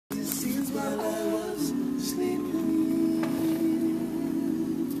while I was sleeping,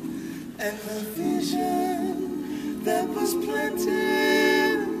 and the vision that was planted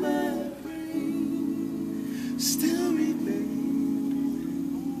in my brain still remains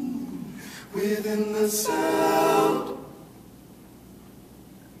within the sound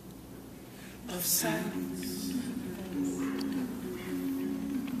of silence.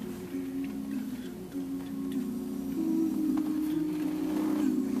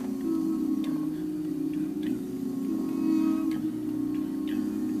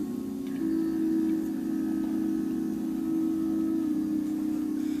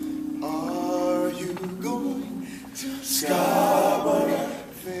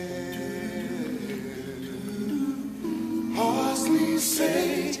 Parsley,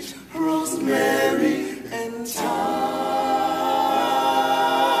 sage, rosemary, and thyme.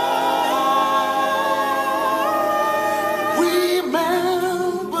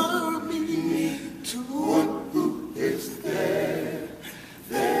 Remember me to one who is there.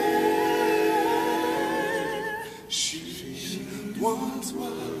 She once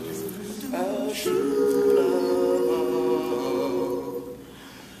was a true love.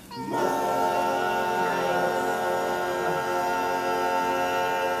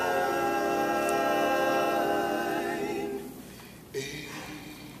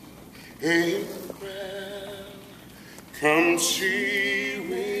 Abraham, come she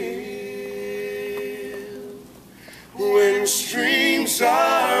will, when streams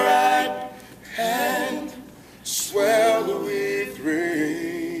are ripe and swell with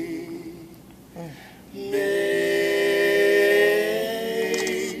rain. May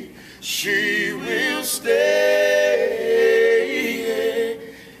she will stay,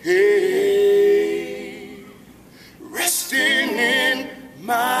 resting in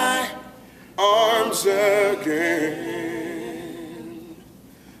my arms again.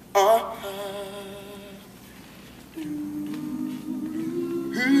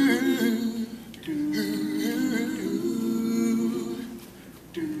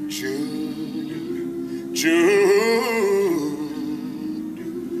 June,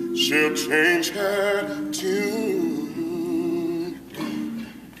 she'll change her tune.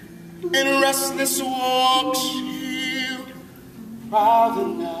 In restless walks she'll prowl the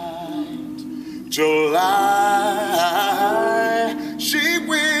night. July, she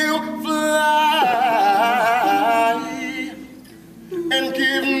will fly and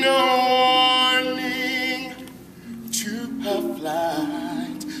give no warning to her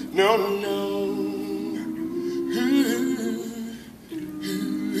flight. No, no.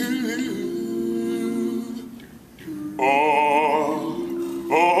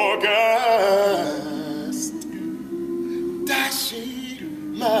 August, does she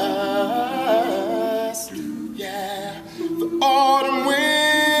must, yeah. The autumn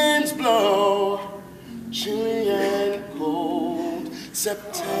winds blow, chilly and cold. September